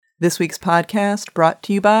This week's podcast brought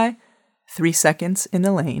to you by 3 Seconds in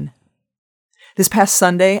the Lane. This past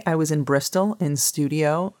Sunday, I was in Bristol in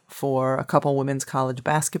studio for a couple women's college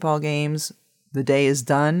basketball games. The day is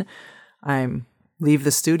done. Leave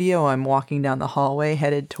the studio. I'm walking down the hallway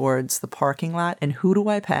headed towards the parking lot. And who do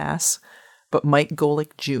I pass but Mike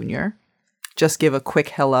Golic Jr.? Just give a quick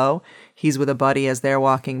hello. He's with a buddy as they're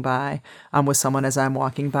walking by. I'm with someone as I'm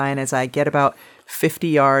walking by. And as I get about 50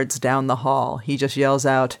 yards down the hall, he just yells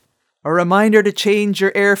out, "A reminder to change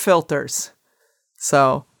your air filters."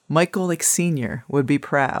 So Mike Golic Sr. would be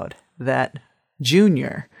proud that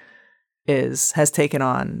Jr. has taken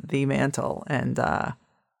on the mantle and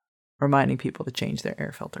reminding people to change their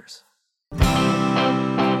air filters.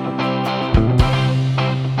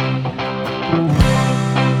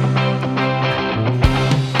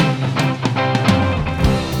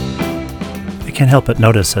 I can't help but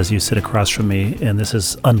notice as you sit across from me, and this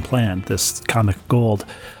is unplanned, this comic gold,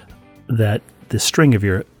 that the string of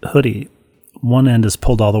your hoodie, one end is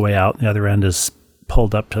pulled all the way out, the other end is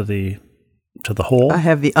pulled up to the hole. I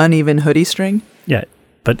have the uneven hoodie string. Yeah,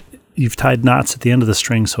 but you've tied knots at the end of the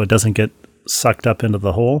string so it doesn't get sucked up into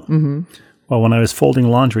the hole. Mm-hmm. Well, when I was folding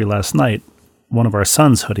laundry last night, one of our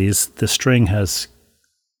son's hoodies, the string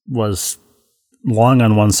was long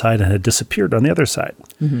on one side and had disappeared on the other side.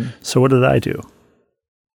 Mm-hmm. So what did I do?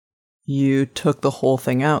 You took the whole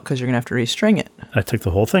thing out because you're going to have to restring it. I took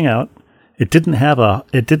the whole thing out. It didn't have an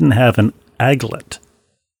aglet.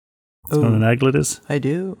 Do you know what an aglet is? I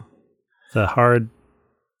do. The hard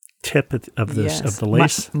tip of the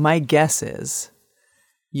lace. My guess is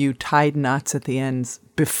you tied knots at the ends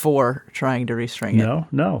before trying to restring it.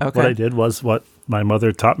 No. Okay. What I did was what my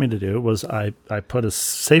mother taught me to do was I put a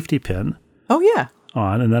safety pin. Oh yeah.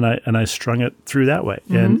 On, and then I strung it through that way,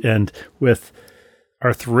 and with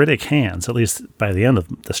arthritic hands, at least by the end of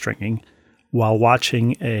the stringing, while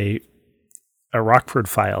watching a Rockford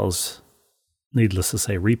Files, needless to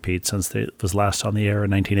say, repeat since it was last on the air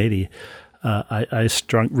in 1980. I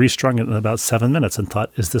restrung it in about 7 minutes and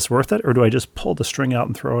thought, is this worth it, or do I just pull the string out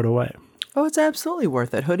and throw it away? Oh, it's absolutely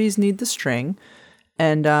worth it. Hoodies need the string.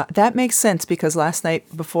 And that makes sense because last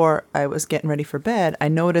night before I was getting ready for bed, I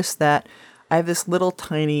noticed that I have this little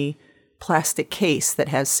tiny plastic case that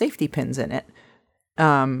has safety pins in it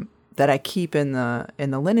that I keep in the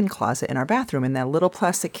linen closet in our bathroom. And that little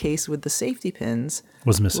plastic case with the safety pins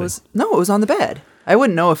was missing. No, it was on the bed. I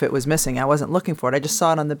wouldn't know if it was missing. I wasn't looking for it. I just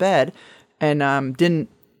saw it on the bed and didn't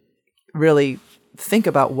really think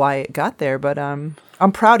about why it got there. But I'm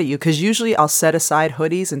proud of you because usually I'll set aside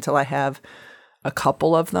hoodies until I have a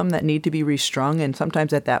couple of them that need to be restrung. And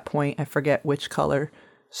sometimes at that point, I forget which color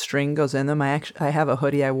string goes in them. I have a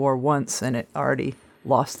hoodie I wore once and it already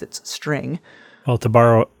lost its string. Well, to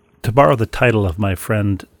borrow the title of my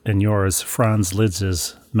friend and yours, Franz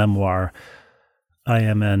Liszt's memoir, I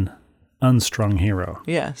am an unstrung hero.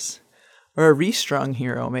 Yes, or a restrung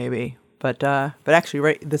hero maybe. But actually,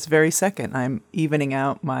 right this very second, I'm evening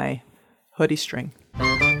out my hoodie string.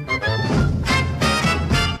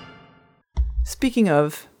 Speaking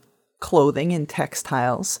of clothing and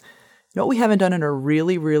textiles, you know what we haven't done in a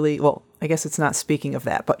really, really, well, I guess it's not speaking of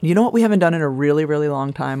that, but you know what we haven't done in a really, really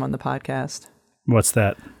long time on the podcast? What's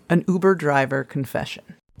that? An Uber driver confession.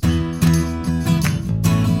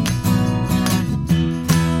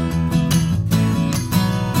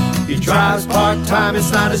 He drives part-time,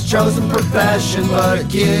 it's not his chosen profession, but it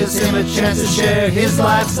gives him a chance to share his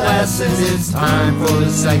life's lessons. It's time for the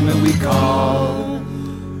segment we call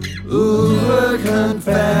Uber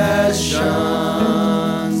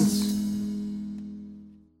Confessions.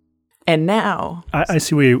 And now... I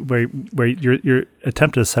see where your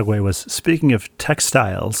attempt at a segue was, speaking of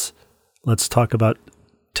textiles, let's talk about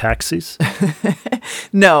taxis?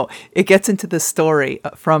 No, it gets into the story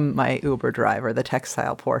from my Uber driver, the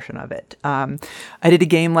textile portion of it. I did a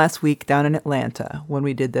game last week down in Atlanta when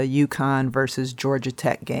we did the UConn versus Georgia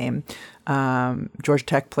Tech game. Georgia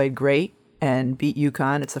Tech played great and beat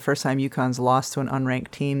UConn. It's the first time UConn's lost to an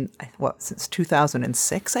unranked team, since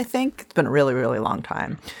 2006, I think. It's been a really, really long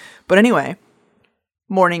time. But anyway,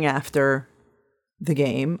 morning after the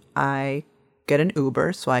game, I get an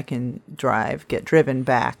Uber so I can get driven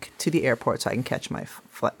back to the airport so I can catch my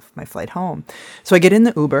flight home. So I get in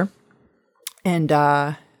the Uber, and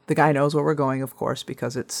the guy knows where we're going, of course,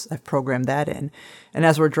 because I've programmed that in. And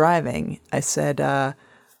as we're driving, I said, I'm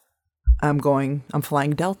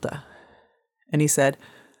flying Delta. And he said,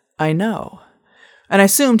 I know. And I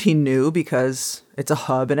assumed he knew because it's a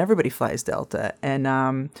hub and everybody flies Delta.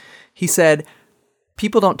 And he said,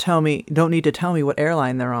 people don't need to tell me what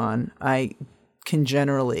airline they're on. I can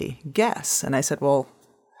generally guess. And I said, well,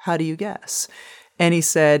 how do you guess? And he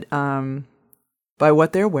said, by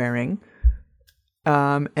what they're wearing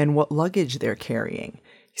and what luggage they're carrying.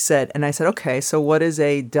 He said, and I said, okay, so what does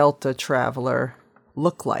a Delta traveler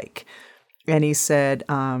look like? And he said,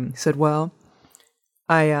 well,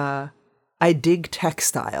 I dig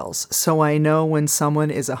textiles, so I know when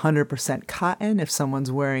someone is 100% cotton, if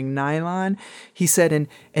someone's wearing nylon. He said,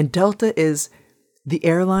 and Delta is the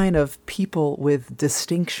airline of people with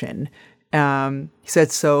distinction. He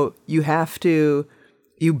said, so you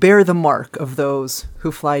bear the mark of those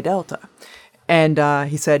who fly Delta. And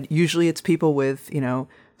he said, usually it's people with,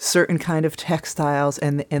 certain kind of textiles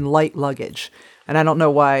and light luggage. And I don't know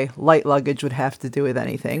why light luggage would have to do with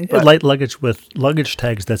anything. But light luggage with luggage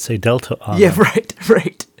tags that say Delta on them. Yeah,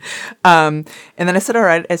 right. And then I said, all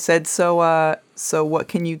right. I said, so what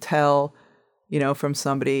can you tell, from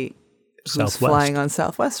somebody who's Southwest. flying on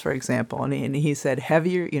Southwest, for example? And he said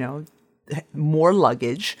heavier, more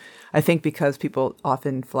luggage. I think because people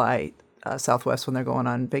often fly Southwest when they're going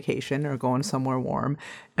on vacation or going somewhere warm.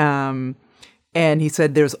 And he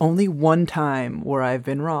said, there's only one time where I've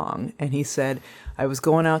been wrong. And he said, I was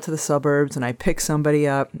going out to the suburbs and I picked somebody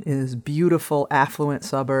up in this beautiful, affluent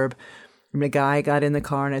suburb. And the guy got in the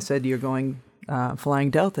car and I said, you're going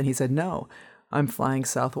flying Delta? And he said, no, I'm flying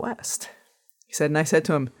Southwest. He said, and I said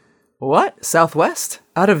to him, what? Southwest?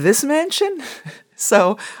 Out of this mansion?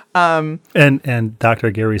 So, And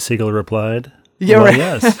Dr. Gary Siegel replied, yeah, well, right.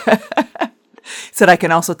 Yes. He said, I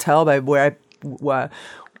can also tell by where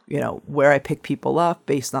I pick people up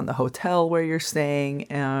based on the hotel where you're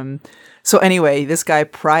staying. So anyway, this guy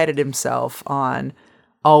prided himself on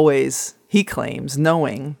always, he claims,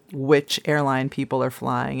 knowing which airline people are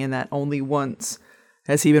flying, and that only once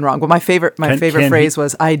has he been wrong. But my favorite phrase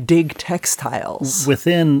was, I dig textiles.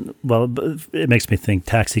 It makes me think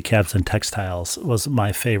Taxi Cabs and Textiles was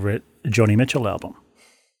my favorite Joni Mitchell album,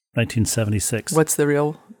 1976. What's the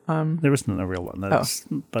real? There isn't a real one.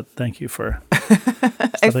 But thank you for...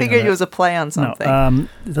 I figured it was a play on something. No,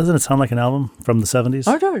 doesn't it sound like an album from the 70s?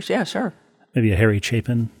 Oh, George, yeah, sure. Maybe a Harry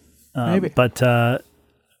Chapin. Maybe. But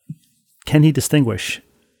can he distinguish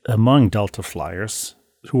among Delta flyers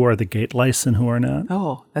who are the gate lice and who are not?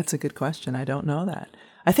 Oh, that's a good question. I don't know that.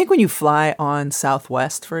 I think when you fly on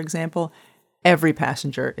Southwest, for example, every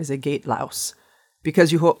passenger is a gate louse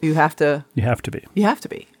because you have to. You have to be. You have to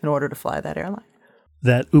be in order to fly that airline.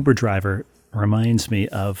 That Uber driver reminds me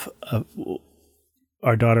of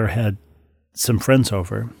our daughter had some friends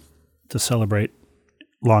over to celebrate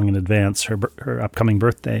long in advance her upcoming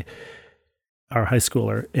birthday, our high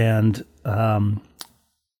schooler, and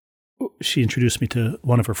she introduced me to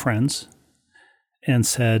one of her friends and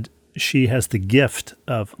said she has the gift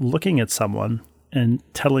of looking at someone and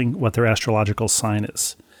telling what their astrological sign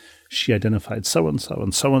is. She identified so-and-so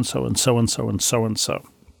and so-and-so and so-and-so and so-and-so.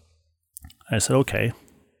 I said, okay,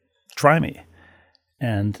 try me.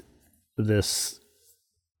 And this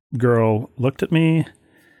girl looked at me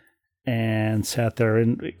and sat there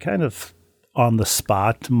and kind of on the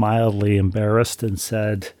spot, mildly embarrassed, and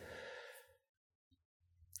said,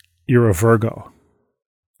 "You're a Virgo."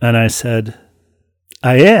 And I said,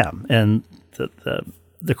 "I am." And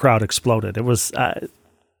the crowd exploded. It was, I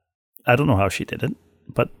don't know how she did it,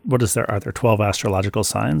 but are there 12 astrological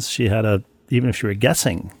signs? She had even if you were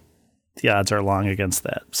guessing, the odds are long against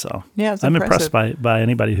that. So yeah, I'm impressed by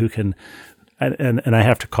anybody who can, and I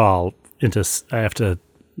have to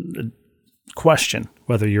question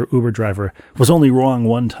whether your Uber driver was only wrong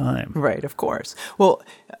one time. Right, of course. Well,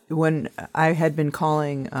 when I had been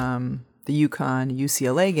calling the UConn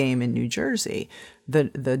UCLA game in New Jersey,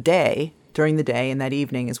 during the day and that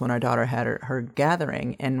evening is when our daughter had her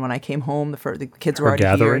gathering. And when I came home, the kids were already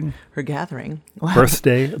here. Her gathering.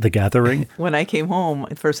 Birthday, the gathering. When I came home,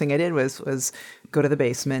 the first thing I did was go to the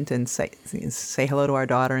basement and say hello to our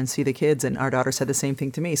daughter and see the kids. And our daughter said the same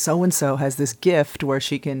thing to me. So-and-so has this gift where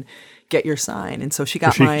she can get your sign. And so she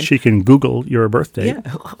got mine. She can Google your birthday.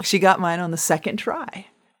 Yeah, she got mine on the second try,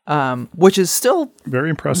 which is still very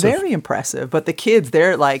impressive. Very impressive. But the kids,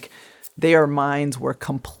 their minds were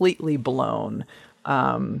completely blown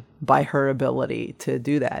by her ability to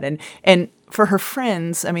do that. And for her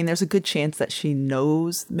friends, I mean, there's a good chance that she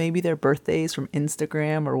knows maybe their birthdays from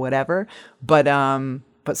Instagram or whatever. But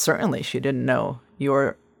certainly she didn't know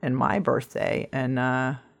your and my birthday. And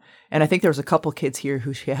I think there was a couple kids here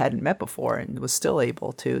who she hadn't met before and was still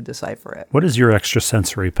able to decipher it. What is your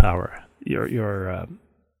extrasensory power? Your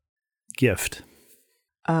gift?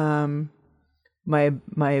 My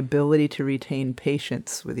ability to retain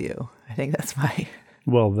patience with you. I think that's my.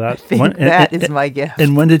 Well, that is my gift.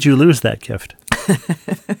 And when did you lose that gift?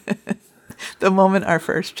 The moment our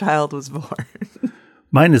first child was born.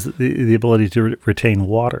 Mine is the ability to retain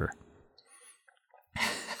water.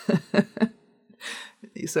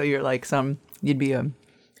 So you're like you'd be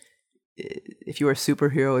if you were a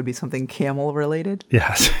superhero, it'd be something camel related?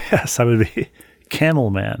 Yes, I would be Camel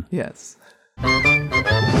Man. Yes.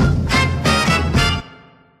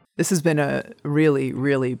 This has been a really,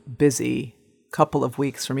 really busy couple of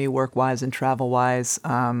weeks for me, work-wise and travel-wise.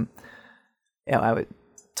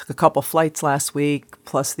 Took a couple flights last week,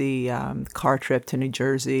 plus the car trip to New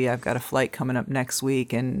Jersey. I've got a flight coming up next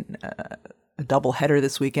week and a double header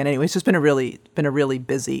this weekend. Anyway, it's just been a really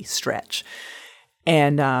busy stretch.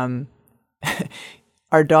 And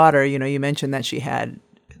our daughter, you mentioned that she had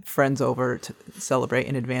friends over to celebrate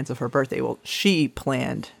in advance of her birthday. Well, she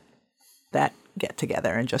planned that get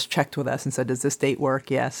together and just checked with us and said, does this date work?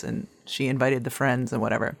 Yes. And she invited the friends and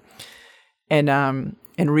whatever. And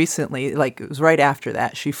recently, like it was right after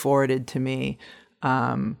that, she forwarded to me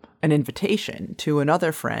an invitation to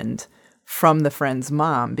another friend from the friend's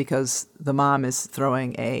mom, because the mom is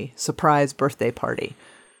throwing a surprise birthday party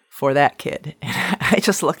for that kid. And I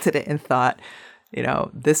just looked at it and thought,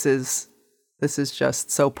 this is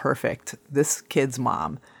just so perfect. This kid's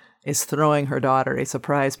mom is throwing her daughter a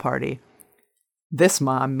surprise party. This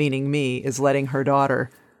mom, meaning me, is letting her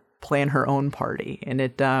daughter plan her own party. And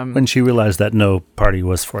it when she realized that no party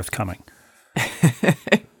was forthcoming.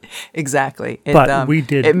 Exactly. But we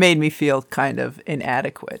did. It made me feel kind of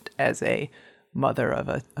inadequate as a mother of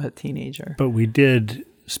a teenager. But we did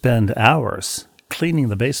spend hours cleaning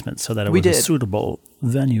the basement so that it was a suitable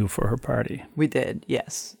venue for her party. We did,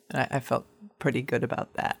 yes. I felt pretty good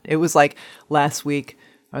about that. It was like last week,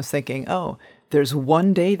 I was thinking, there's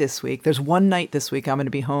one day this week, there's one night this week I'm going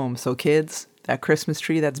to be home. So kids, that Christmas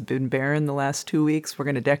tree that's been barren the last 2 weeks, we're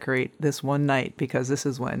going to decorate this one night because this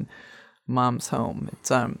is when Mom's home.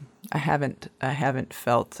 It's I haven't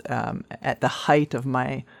felt at the height of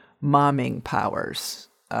my momming powers.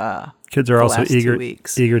 Kids are also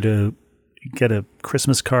eager to get a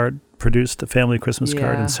Christmas card produced, a family Christmas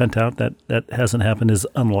card, and sent out. That hasn't happened, is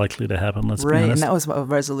unlikely to happen, let's be honest. Right, and that was a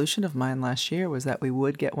resolution of mine last year, was that we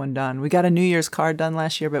would get one done. We got a New Year's card done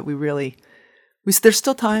last year, but there's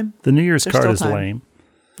still time. The New Year's card is lame.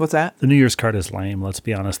 What's that? The New Year's card is lame, let's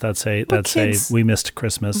be honest. That's a we missed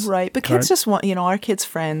Christmas. Right, but card. Kids just want, our kids'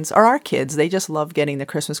 friends, or our kids, they just love getting the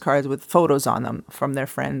Christmas cards with photos on them from their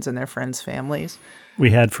friends and their friends' families. We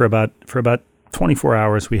had for about 24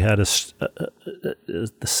 hours, we had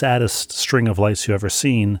the saddest string of lights you've ever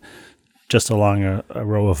seen, just along a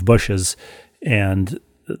row of bushes, and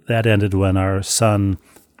that ended when our son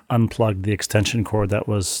unplugged the extension cord that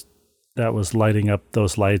was lighting up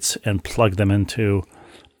those lights and plugged them into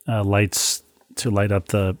lights to light up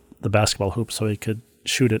the basketball hoop so he could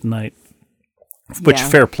shoot at night. Which,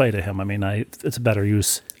 fair play to him. I mean, it's a better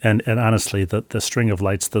use. And honestly, the string of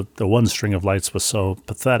lights, the one string of lights was so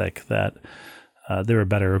pathetic that they were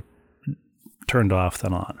better turned off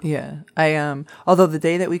than on. Yeah. Although the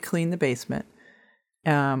day that we cleaned the basement,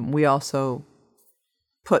 we also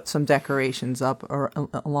put some decorations up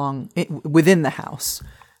within the house.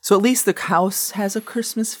 So at least the house has a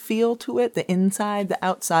Christmas feel to it. The inside, the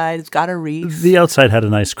outside, it's got a wreath. The outside had a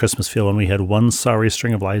nice Christmas feel when we had one sorry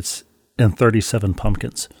string of lights and 37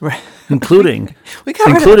 pumpkins, right? including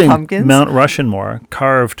Mount Rushmore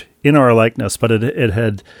carved in our likeness, but it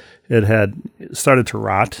had started to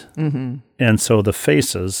rot, and so the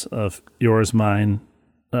faces of yours, mine,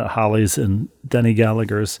 Holly's, and Denny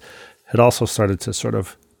Gallagher's had also started to sort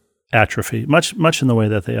of atrophy, much in the way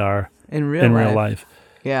that they are in real life.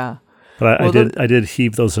 Yeah, but I did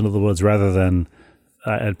heave those into the woods rather than.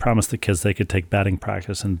 I had promised the kids they could take batting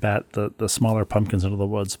practice and bat the smaller pumpkins into the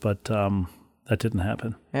woods, but that didn't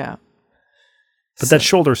happen. Yeah. But that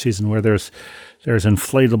shoulder season where there's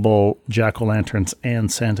inflatable jack-o'-lanterns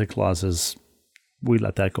and Santa Clauses, we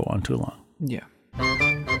let that go on too long. Yeah.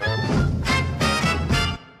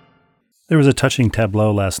 There was a touching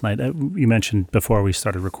tableau last night. You mentioned before we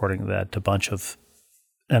started recording that a bunch of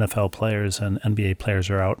NFL players and NBA players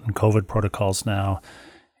are out in COVID protocols now.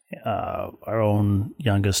 Our own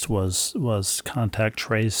youngest was contact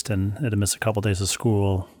traced and had to miss a couple days of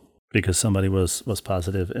school because somebody was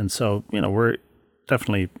positive. And so, we're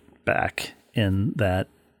definitely back in that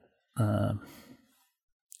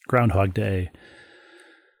Groundhog Day,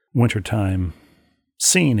 wintertime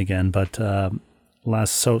scene again. But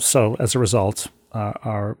so as a result,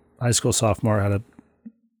 our high school sophomore had a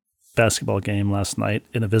basketball game last night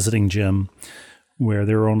in a visiting gym where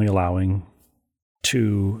they were only allowing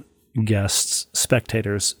 2 guests,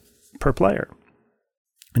 spectators per player.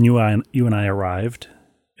 And you and I arrived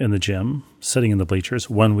in the gym, sitting in the bleachers,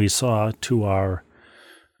 when we saw, to our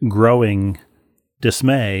growing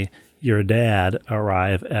dismay, your dad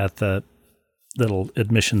arrive at the little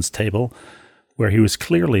admissions table where he was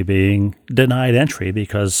clearly being denied entry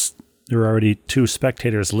because there were already 2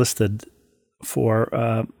 spectators listed for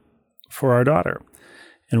our daughter.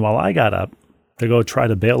 And while I got up to go try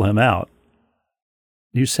to bail him out,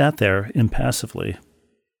 you sat there impassively,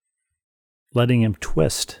 letting him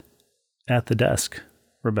twist at the desk,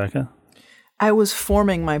 Rebecca. I was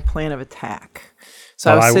forming my plan of attack.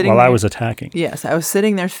 So I was attacking. Yes, I was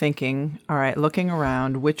sitting there thinking, all right, looking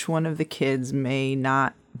around, which one of the kids may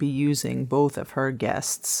not be using both of her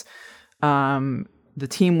guests? The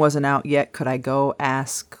team wasn't out yet. Could I go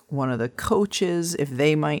ask one of the coaches if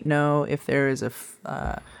they might know if there is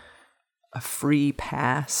a free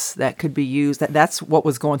pass that could be used? That's what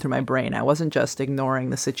was going through my brain. I wasn't just ignoring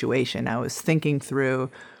the situation. I was thinking through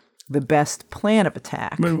the best plan of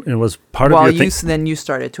attack. It was part of your then you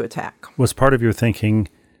started to attack. Was part of your thinking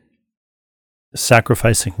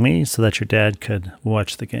sacrificing me so that your dad could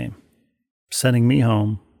watch the game, sending me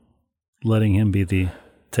home, letting him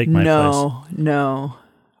take my place? No,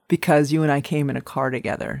 because you and I came in a car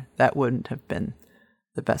together. That wouldn't have been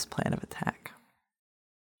the best plan of attack.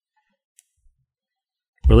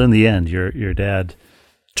 Well, in the end, your dad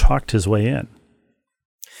talked his way in.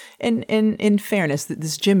 And in fairness,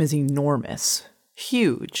 this gym is enormous,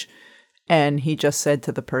 huge. And he just said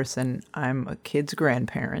to the person, I'm a kid's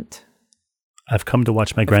grandparent. I've come to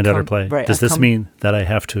watch my granddaughter play. Right, Does this mean that I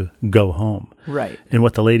have to go home? Right. And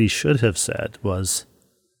what the lady should have said was,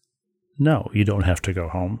 no, you don't have to go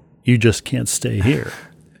home. You just can't stay here.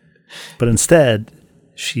 But instead,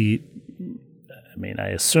 I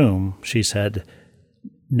assume she said,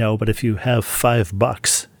 no, but if you have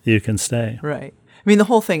 $5, you can stay. Right. I mean, the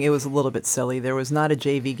whole thing, it was a little bit silly. There was not a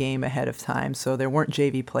JV game ahead of time, so there weren't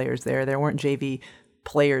JV players there. There weren't JV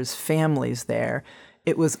players' families there.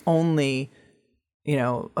 It was only,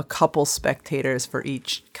 a couple spectators for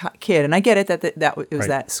each kid. And I get it that it was right.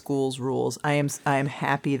 That school's rules. I am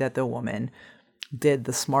happy that the woman did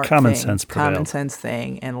the smart common sense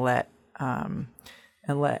thing and let a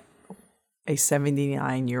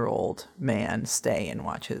 79-year-old man stay and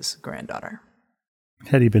watch his granddaughter.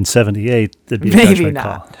 Had he been 78, that'd be a maybe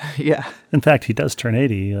not. Call. Yeah. In fact, he does turn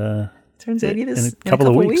 80. Turns 80 in in a couple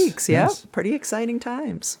of weeks. Yeah, yes. Pretty exciting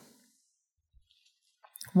times.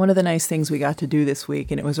 One of the nice things we got to do this week,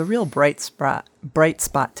 and it was a real bright spot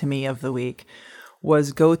to me of the week,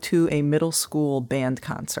 was go to a middle school band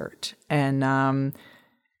concert. And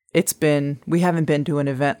we haven't been to an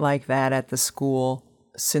event like that at the school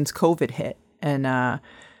since COVID hit. And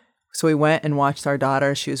so we went and watched our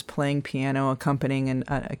daughter. She was playing piano, accompanying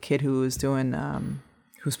a kid who was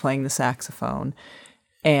playing the saxophone.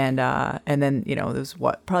 And then, there was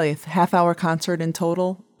probably a half-hour concert in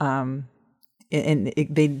total.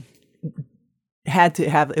 They had to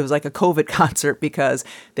have, it was like a COVID concert because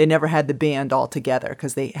they never had the band all together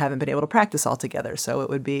because they haven't been able to practice all together. So it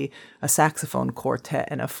would be a saxophone quartet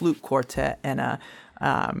and a flute quartet and a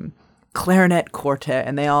clarinet quartet,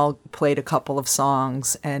 and they all played a couple of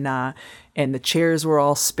songs, and the chairs were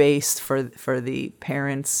all spaced for the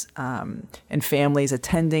parents and families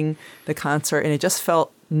attending the concert, and it just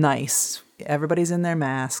felt nice. Everybody's in their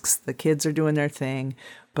masks, the kids are doing their thing,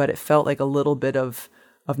 but it felt like a little bit of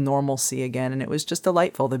normalcy again, and it was just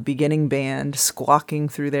delightful. The beginning band squawking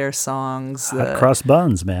through their songs. Hot cross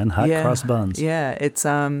buns, man. Hot cross buns. Yeah,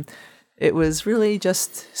 it was really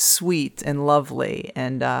just sweet and lovely,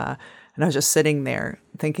 and I was just sitting there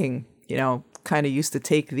thinking, kind of used to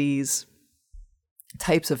take these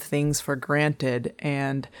types of things for granted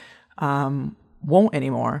and won't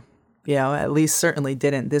anymore. At least certainly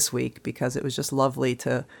didn't this week, because it was just lovely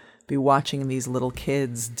to be watching these little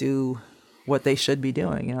kids do what they should be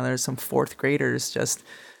doing. There's some fourth graders just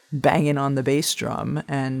banging on the bass drum,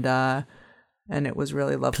 and it was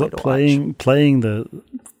really lovely to watch. Playing the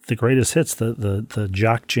greatest hits, the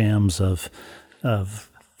jock jams of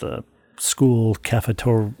the school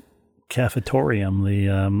cafetorium,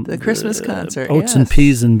 the Christmas concert, oats and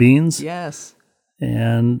peas and beans, yes,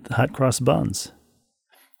 and hot cross buns.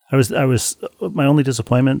 I was my only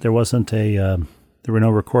disappointment, there were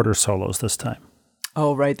no recorder solos this time.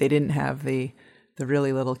 Oh, right. They didn't have the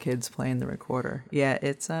really little kids playing the recorder. Yeah,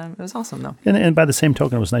 it was awesome, though. And by the same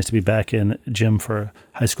token, it was nice to be back in gym for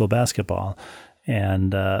high school basketball.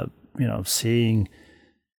 And, seeing,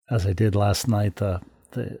 as I did last night, the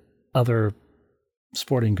other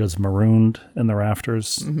sporting goods marooned in the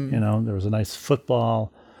rafters. Mm-hmm. There was a nice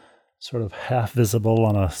football sort of half visible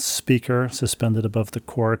on a speaker suspended above the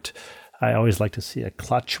court. I always like to see a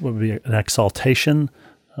clutch, would be an exaltation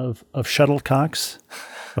of shuttlecocks,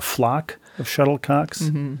 a flock of shuttlecocks.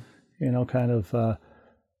 Mm-hmm. kind of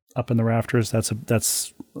up in the rafters. That's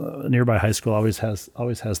a nearby high school always has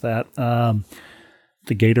that.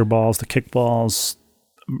 The gator balls, the kick balls,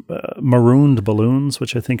 marooned balloons,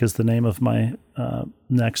 which I think is the name of my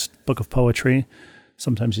next book of poetry.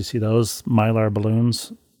 Sometimes you see those Mylar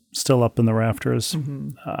balloons still up in the rafters.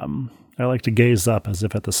 Mm-hmm. I like to gaze up as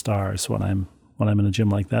if at the stars when I'm in a gym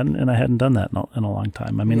like that, and I hadn't done that in a long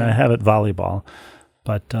time. I mean, I have at volleyball,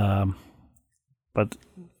 but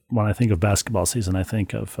when I think of basketball season, I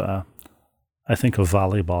think of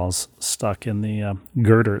volleyballs stuck in the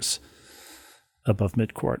girders above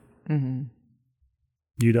midcourt. Mm-hmm.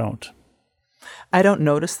 You don't. I don't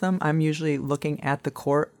notice them. I'm usually looking at the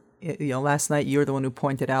court. Last night you were the one who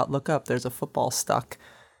pointed out, look up, there's a football stuck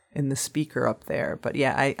in the speaker up there. But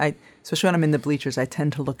yeah, I especially when I'm in the bleachers, I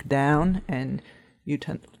tend to look down and you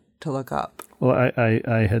tend to look up. Well,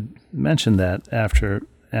 I had mentioned that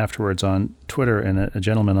afterwards on Twitter, and a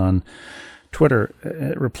gentleman on Twitter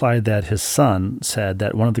replied that his son said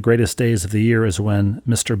that one of the greatest days of the year is when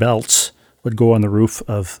Mr. Belts would go on the roof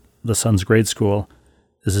of the son's grade school,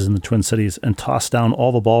 this is in the Twin Cities, and toss down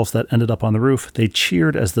all the balls that ended up on the roof. They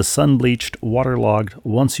cheered as the sun-bleached, waterlogged,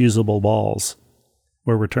 once-usable balls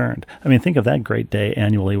were returned. I mean, think of that great day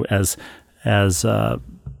annually as tennis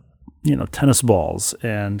balls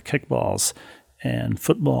and kickballs and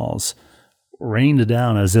footballs rained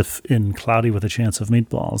down as if in Cloudy with a Chance of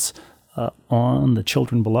Meatballs on the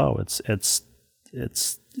children below. It's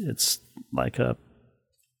like a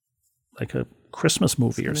Christmas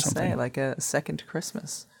movie or something. Like a second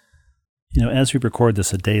Christmas. As we record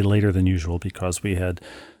this a day later than usual because we had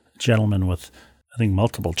gentlemen with, I think,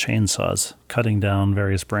 multiple chainsaws cutting down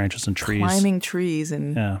various branches and trees. Climbing trees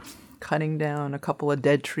and cutting down a couple of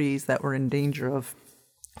dead trees that were in danger of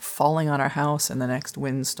falling on our house in the next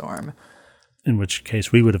windstorm. In which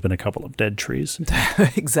case we would have been a couple of dead trees.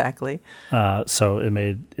 Exactly. So it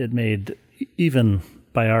made, even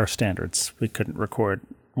by our standards, we couldn't record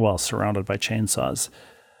while surrounded by chainsaws.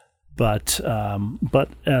 But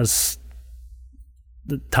as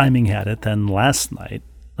the timing had it, then last night,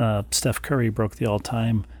 Steph Curry broke the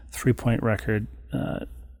all-time three-point record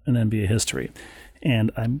in NBA history.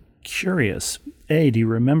 And I'm curious, do you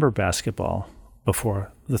remember basketball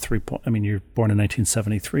before the three-point? I mean, you're born in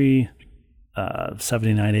 1973,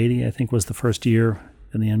 79-80, I think, was the first year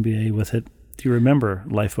in the NBA with it. Do you remember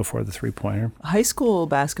life before the three-pointer? High school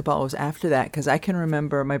basketball was after that, because I can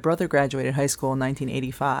remember my brother graduated high school in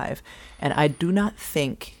 1985, and I do not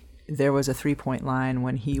think there was a three-point line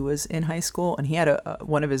when he was in high school, and he had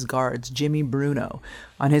one of his guards, Jimmy Bruno,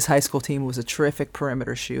 on his high school team, was a terrific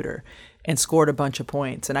perimeter shooter and scored a bunch of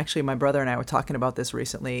points. And actually, my brother and I were talking about this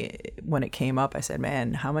recently when it came up. I said,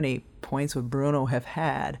 man, how many points would Bruno have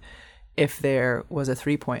had if there was a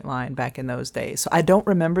three-point line back in those days? So I don't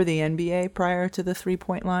remember the NBA prior to the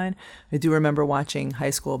three-point line. I do remember watching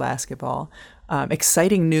high school basketball.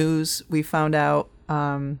 Exciting news, we found out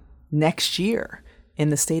next year in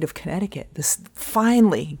the state of Connecticut, this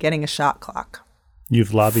finally getting a shot clock.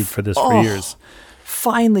 You've lobbied for this for years.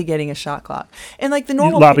 Finally getting a shot clock. And like the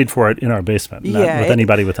normal... You lobbied for it in our basement, not with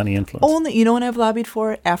anybody with any influence. Only, when I've lobbied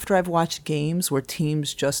for it? After I've watched games where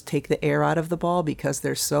teams just take the air out of the ball because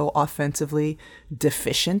they're so offensively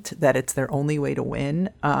deficient that it's their only way to win.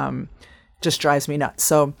 Just drives me nuts.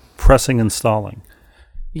 So pressing and stalling.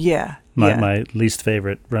 Yeah. My least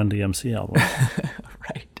favorite Run DMC album.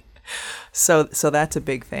 Right. So that's a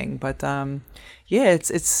big thing. But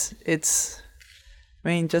it's I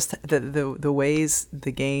mean, just the ways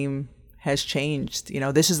the game has changed.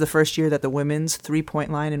 This is the first year that the women's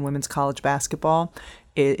three-point line in women's college basketball,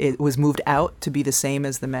 it was moved out to be the same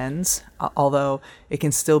as the men's, although it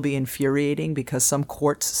can still be infuriating because some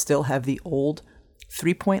courts still have the old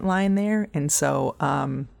three-point line there. And so...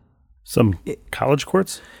 some college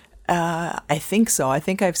courts? I think so. I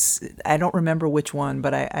think I don't remember which one,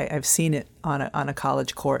 but I've seen it on a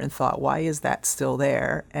college court and thought, why is that still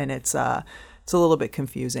there? And it's a little bit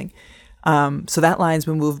confusing. So that line's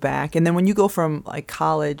been moved back. And then when you go from like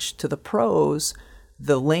college to the pros,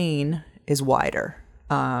 the lane is wider.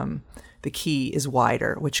 The key is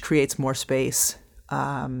wider, which creates more space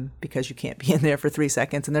because you can't be in there for 3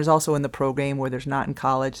 seconds. And there's also in the pro game where there's not in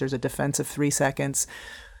college, there's a defensive 3 seconds.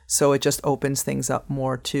 So it just opens things up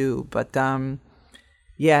more too. But that's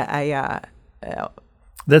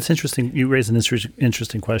interesting. You raise an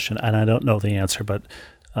interesting question, and I don't know the answer, but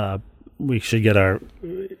we should get our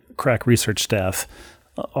crack research staff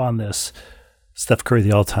on this. Steph Curry,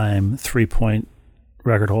 the all-time three-point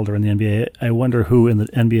record holder in the NBA. I wonder who in the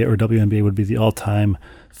NBA or WNBA would be the all-time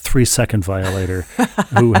 3-second violator,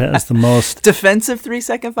 who has the most defensive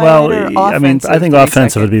 3-second violator. Well, I mean, I think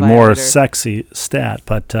offensive would be more sexy stat,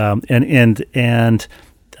 but and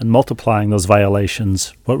multiplying those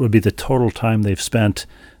violations, what would be the total time they've spent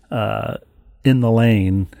in the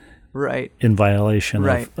lane? Right. In violation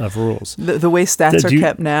of rules. The way stats are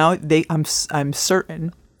kept now, I'm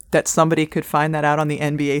certain that somebody could find that out on the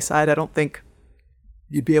NBA side. I don't think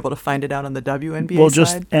you'd be able to find it out on the WNBA side. Well,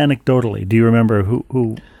 just anecdotally, do you remember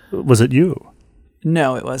who was it? You?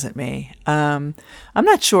 No, it wasn't me. I'm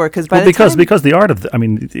not sure because the art of but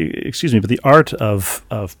the art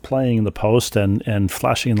of playing in the post and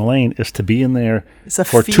flashing in the lane is to be in there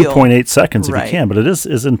for 2.8 seconds if you can, but it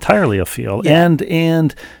is entirely a feel. Yeah.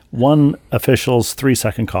 And one official's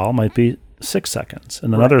 3-second call might be 6 seconds,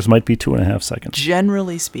 and then others might be 2.5 seconds.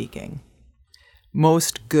 Generally speaking,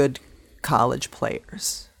 most good college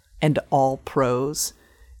players and all pros,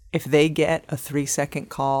 if they get a 3-second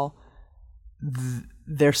call,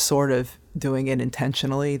 they're sort of doing it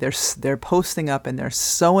intentionally. They're posting up and they're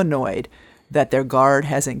so annoyed that their guard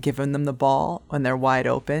hasn't given them the ball when they're wide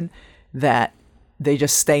open that they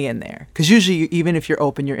just stay in there. Because usually, even if you're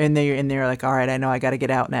open, you're in there like, all right, I know I got to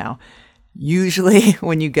get out now. Usually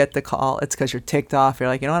when you get the call, it's because you're ticked off. You're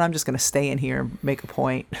like, you know what, I'm just going to stay in here and make a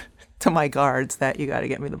point to my guards that you got to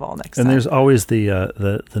get me the ball next time. And there's always the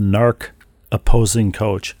narc opposing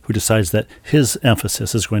coach who decides that his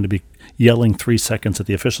emphasis is going to be yelling 3 seconds at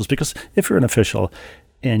the officials, because if you're an official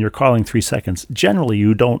and you're calling 3 seconds, generally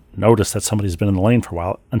you don't notice that somebody's been in the lane for a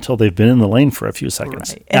while until they've been in the lane for a few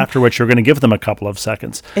seconds, after which you're going to give them a couple of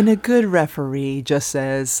seconds. And a good referee just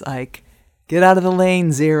says, like, get out of the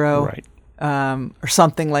lane, 0, or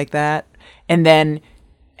something like that. And then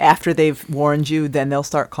after they've warned you, then they'll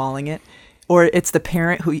start calling it. Or it's the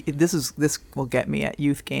parent who, this will get me at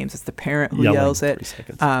youth games, it's the parent who yells it.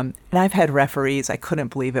 And I've had referees, I couldn't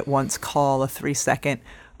believe it, once call a 3-second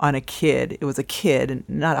on a kid. It was a kid, and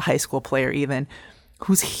not a high school player even,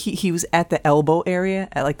 he was at the elbow area,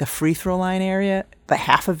 at like the free throw line area, but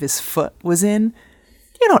half of his foot was in.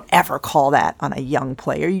 You don't ever call that on a young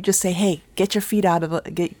player. You just say, hey, get your feet out of the,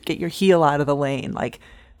 get your heel out of the lane. Like,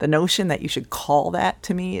 the notion that you should call that,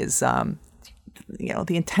 to me, is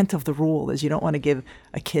the intent of the rule is you don't want to give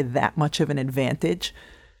a kid that much of an advantage.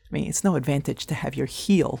 I mean, it's no advantage to have your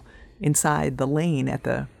heel inside the lane at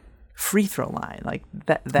the free throw line. Like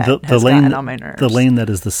that has gotten on my nerves. The lane that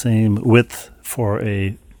is the same width for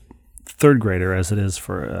a third grader as it is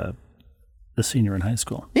for a senior in high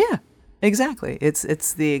school. Yeah, exactly.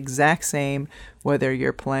 It's the exact same whether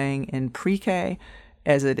you're playing in pre-K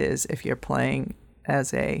as it is if you're playing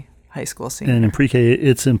as a high school senior. And in pre-K,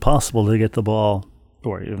 it's impossible to get the ball,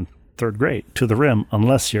 or even third grade, to the rim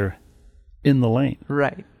unless you're in the lane.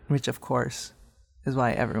 Right, which of course is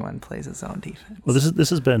why everyone plays his own defense. Well, this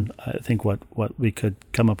has been, I think, what we could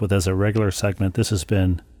come up with as a regular segment. This has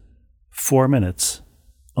been 4 minutes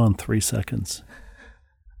on 3 seconds.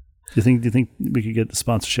 Do you think we could get the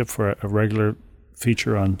sponsorship for a regular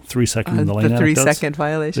feature on 3 seconds in the lane? The 3-second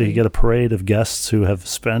violation. So you get a parade of guests who have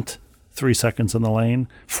spent 3 seconds in the lane,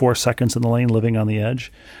 4 seconds in the lane, living on the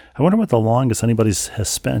edge. I wonder what the longest anybody has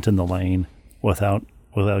spent in the lane without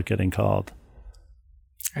getting called.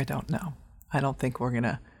 I don't know. I don't think we're going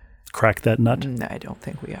to crack that nut. No, I don't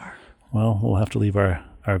think we are. Well, we'll have to leave our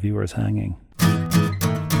viewers hanging.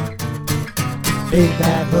 Bait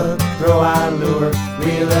that hook, throw our lure,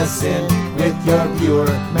 reel us in with your viewer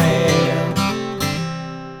mail.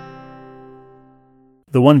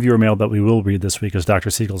 The one viewer mail that we will read this week is Dr.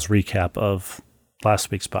 Siegel's recap of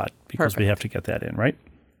last week's pod, because we have to get that in, right?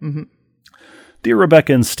 Mm-hmm. Dear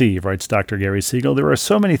Rebecca and Steve, writes Dr. Gary Siegel, there are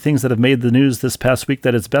so many things that have made the news this past week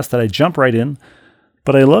that it's best that I jump right in,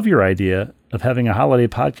 but I love your idea of having a holiday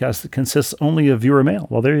podcast that consists only of viewer mail.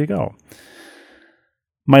 Well, there you go.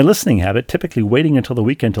 My listening habit, typically waiting until the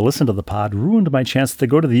weekend to listen to the pod, ruined my chance to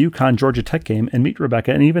go to the UConn-Georgia Tech game and meet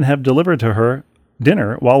Rebecca and even have delivered to her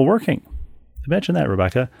dinner while working. Imagine that,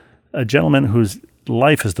 Rebecca. A gentleman whose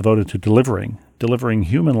life is devoted to delivering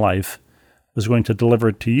human life, was going to deliver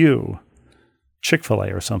it to you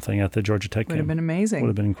Chick-fil-A or something at the Georgia Tech game. Would have been amazing. Would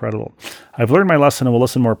have been incredible. I've learned my lesson and will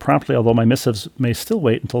listen more promptly, although my missives may still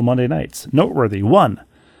wait until Monday nights. Noteworthy. 1.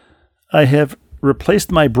 I have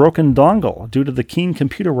replaced my broken dongle due to the keen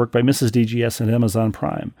computer work by Mrs. DGS and Amazon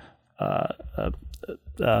Prime.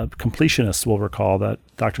 Completionists will recall that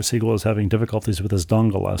Dr. Siegel was having difficulties with his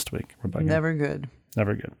dongle last week. Rebecca. Never good.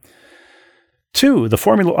 Never good. 2, the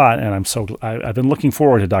Formula, and I've been looking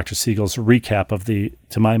forward to Dr. Siegel's recap of the,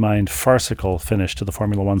 to my mind, farcical finish to the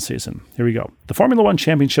Formula One season. Here we go. The Formula One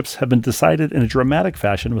championships have been decided in a dramatic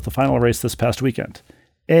fashion with the final race this past weekend.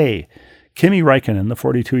 A, Kimi Räikkönen, the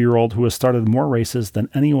 42-year-old who has started more races than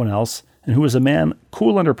anyone else and who is a man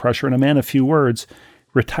cool under pressure and a man of few words,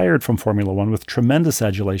 retired from Formula One with tremendous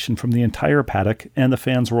adulation from the entire paddock and the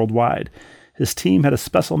fans worldwide. His team had a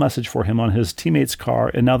special message for him on his teammate's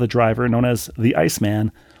car, and now the driver, known as the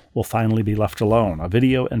Iceman, will finally be left alone. A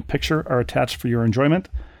video and picture are attached for your enjoyment,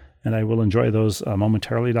 and I will enjoy those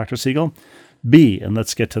momentarily, Dr. Siegel. B, and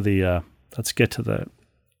let's get to the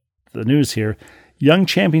news here. Young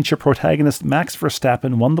championship protagonist Max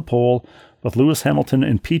Verstappen won the pole, with Lewis Hamilton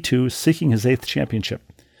in P2 seeking his 8th championship.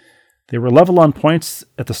 They were level on points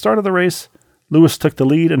at the start of the race. Lewis took the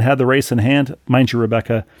lead and had the race in hand. Mind you,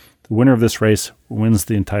 Rebecca, the winner of this race wins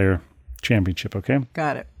the entire championship, okay?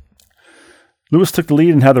 Got it. Lewis took the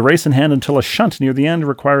lead and had the race in hand until a shunt near the end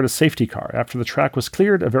required a safety car. After the track was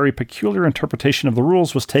cleared, a very peculiar interpretation of the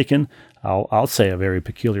rules was taken. I'll say a very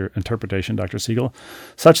peculiar interpretation, Dr. Siegel,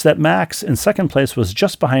 such that Max in second place was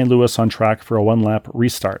just behind Lewis on track for a one-lap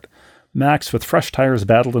restart. Max, with fresh tires,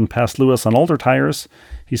 battled and passed Lewis on older tires.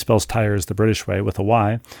 He spells tires the British way with a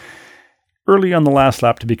Y. Early on the last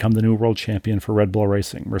lap to become the new world champion for Red Bull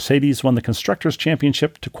Racing. Mercedes won the Constructors'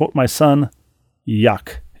 Championship. To quote my son,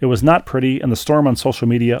 yuck. It was not pretty, and the storm on social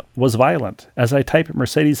media was violent. As I type,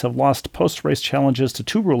 Mercedes have lost post-race challenges to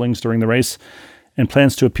 2 rulings during the race and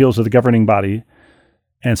plans to appeal to the governing body.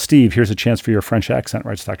 And Steve, here's a chance for your French accent,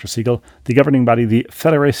 writes Dr. Siegel. The governing body, the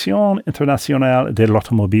Fédération Internationale de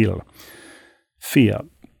l'Automobile, FIA,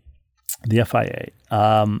 the FIA.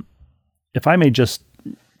 If I may just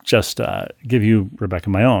give you, Rebecca,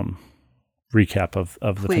 my own recap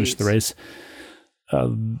of the finish of the race.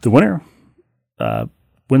 The winner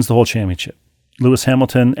wins the whole championship. Lewis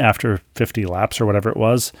Hamilton, after 50 laps or whatever it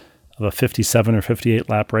was, of a 57 or 58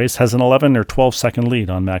 lap race, has an 11 or 12 second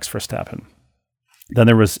lead on Max Verstappen. Then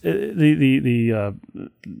there was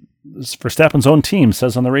Verstappen's own team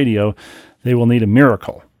says on the radio they will need a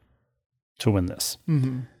miracle to win this.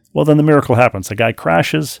 Mm-hmm. Well, then the miracle happens. A guy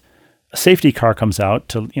crashes. A safety car comes out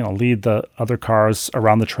to lead the other cars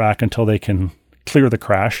around the track until they can clear the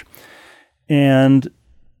crash. And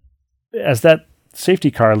as that safety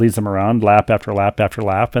car leads them around lap after lap after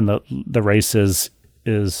lap, and the race is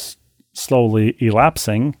slowly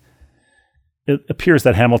elapsing, it appears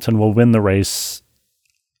that Hamilton will win the race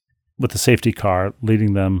with the safety car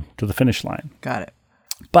leading them to the finish line. Got it.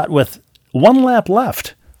 But with 1 lap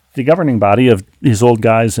left, the governing body of these old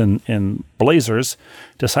guys in blazers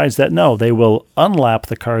decides that no, they will unlap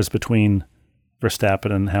the cars between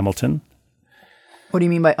Verstappen and Hamilton. What do you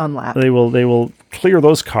mean by unlap? They will clear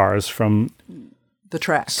those cars from the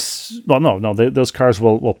track. Well, no, those cars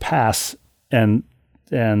will pass, and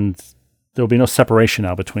there will be no separation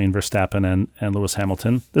now between Verstappen and Lewis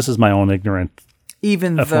Hamilton. This is my own ignorant.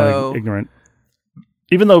 Even though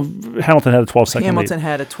Hamilton had a 12-second lead. Hamilton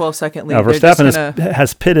had a 12-second lead. Now, Verstappen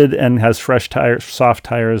has pitted and has fresh tires, soft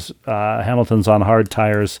tires. Hamilton's on hard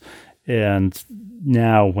tires, and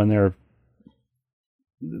now when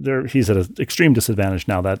he's at an extreme disadvantage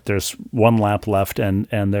now that there's 1 lap left, and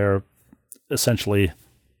they're essentially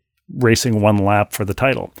racing 1 lap for the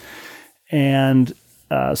title. And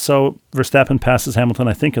so Verstappen passes Hamilton,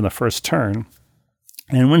 I think, in the first turn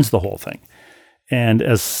and wins the whole thing. And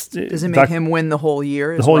does it make him win the whole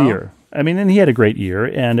year? The whole year. I mean, and he had a great year,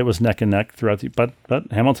 and it was neck and neck throughout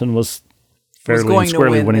but Hamilton was fairly and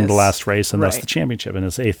squarely winning the last race, and that's the championship. And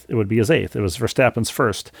it would be his 8th. It was Verstappen's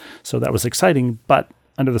first, so that was exciting. But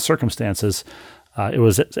under the circumstances, it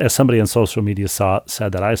was, as somebody on social media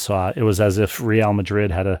said that I saw, it was as if Real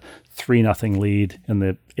Madrid had a 3-0 lead in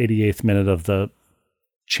the 88th minute of the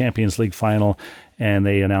Champions League final, and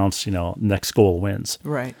they announced, next goal wins.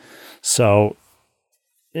 Right. So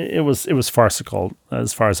it was farcical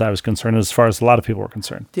as far as I was concerned, as far as a lot of people were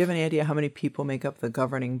concerned. Do you have any idea how many people make up the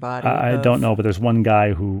governing body? I don't know, but there's one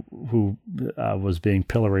guy who was being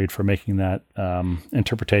pilloried for making that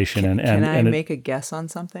interpretation. Can I make a guess on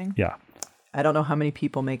something? Yeah. I don't know how many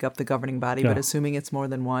people make up the governing body, but assuming it's more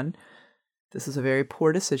than one, this is a very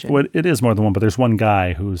poor decision. Well, it is more than one, but there's one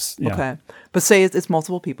guy who's... Yeah. Okay. But say it's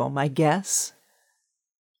multiple people. My guess,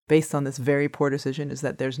 based on this very poor decision, is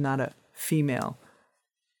that there's not a female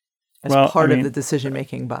as part of the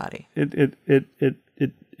decision-making body.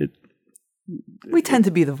 We tend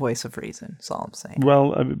to be the voice of reason, that's all I'm saying.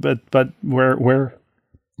 Well, but where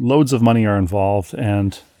loads of money are involved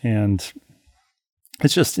and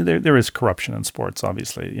it's just there is corruption in sports,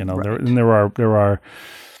 obviously. Right. There are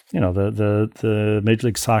the Major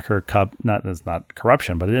League Soccer Cup, it's not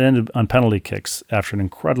corruption, but it ended on penalty kicks after an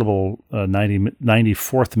incredible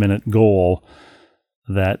 94th minute goal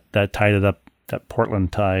that tied it up, that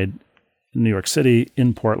Portland tied New York City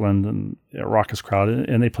in Portland, and a raucous crowd,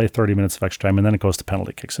 and they play 30 minutes of extra time, and then it goes to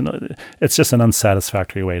penalty kicks. And it's just an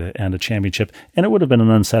unsatisfactory way to end a championship. And it would have been an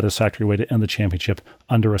unsatisfactory way to end the championship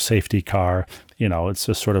under a safety car. It's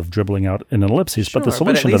just sort of dribbling out in ellipses. Sure, but the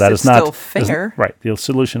solution but to that is not still fair. Right. The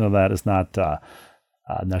solution to that is not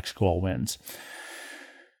next goal wins.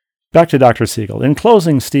 Back to Dr. Siegel. In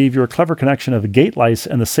closing, Steve, your clever connection of gate lights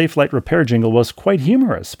and the safe light repair jingle was quite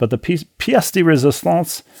humorous, but the pièce de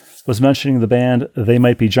résistance was mentioning the band They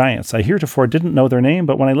Might Be Giants. I heretofore didn't know their name,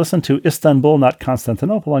 but when I listened to Istanbul, Not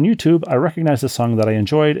Constantinople on YouTube, I recognized a song that I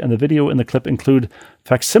enjoyed, and the video and the clip include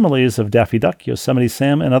facsimiles of Daffy Duck, Yosemite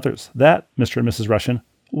Sam, and others. That, Mr. and Mrs. Russian,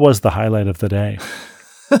 was the highlight of the day.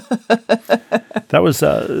 That was,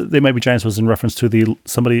 They Might Be Giants was in reference to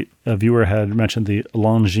a viewer had mentioned the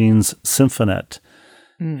Longines Symphonette.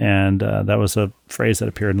 And that was a phrase that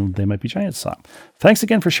appeared in They Might Be Giants song. Thanks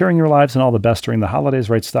again for sharing your lives and all the best during the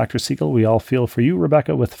holidays, writes Dr. Siegel. We all feel for you,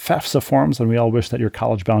 Rebecca, with FAFSA forms, and we all wish that your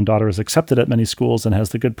college-bound daughter is accepted at many schools and has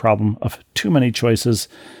the good problem of too many choices.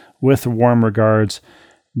 With warm regards,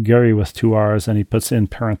 Gary with 2 R's, and he puts in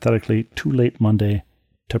parenthetically, too late Monday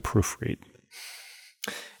to proofread.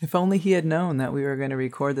 If only he had known that we were going to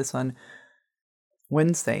record this on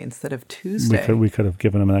Wednesday instead of Tuesday. We could have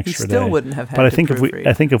given him an extra day. He still wouldn't have had to proofread.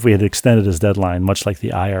 I think if we had extended his deadline, much like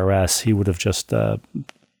the IRS, he would have just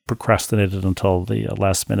procrastinated until the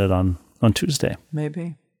last minute on Tuesday.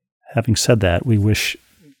 Maybe. Having said that, we wish,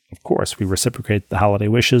 of course, we reciprocate the holiday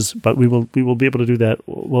wishes, but we will be able to do that.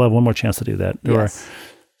 We'll have one more chance to do that. There are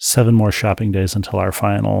 7 more shopping days until our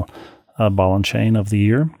final ball and chain of the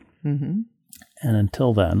year. Mm-hmm. And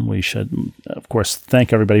until then, we should, of course,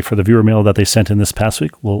 thank everybody for the viewer mail that they sent in this past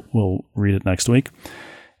week. We'll read it next week.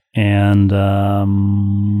 And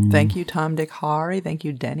thank you, Tom, Dick, Harry. Thank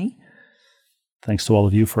you, Denny. Thanks to all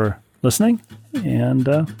of you for listening. And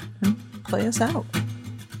play us out.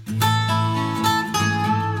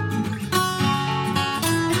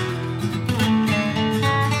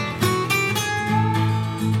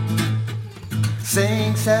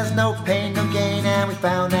 Saying says no pain, no gain, and we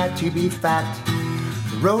found that to be fact.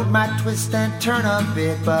 The road might twist and turn a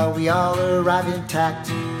bit, but we all arrive intact.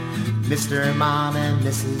 Mr. Mom and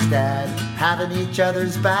Mrs. Dad having each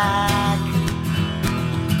other's back.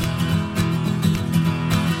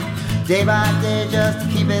 Day by day, just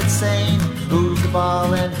to keep it sane. Who's the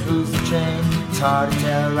ball and who's the chain? It's hard to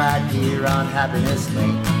tell right here on Happiness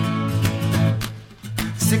Lane.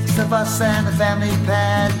 6 of us and the family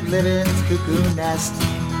pet live in its cuckoo nest.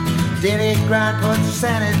 Daily grind puts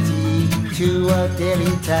sanity to a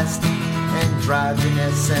daily test.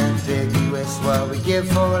 Androgynous, ambiguous, what we give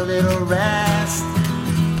for a little rest.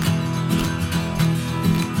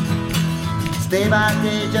 Day by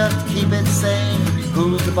day, just to keep it sane.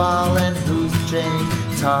 Who's the ball and who's the chain?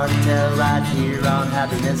 It's hard to tell right here on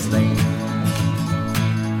Happiness Lane.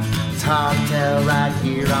 It's hard to tell right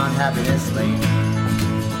here on Happiness Lane.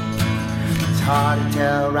 It's hard to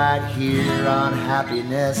tell right here on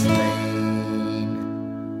Happiness Lane.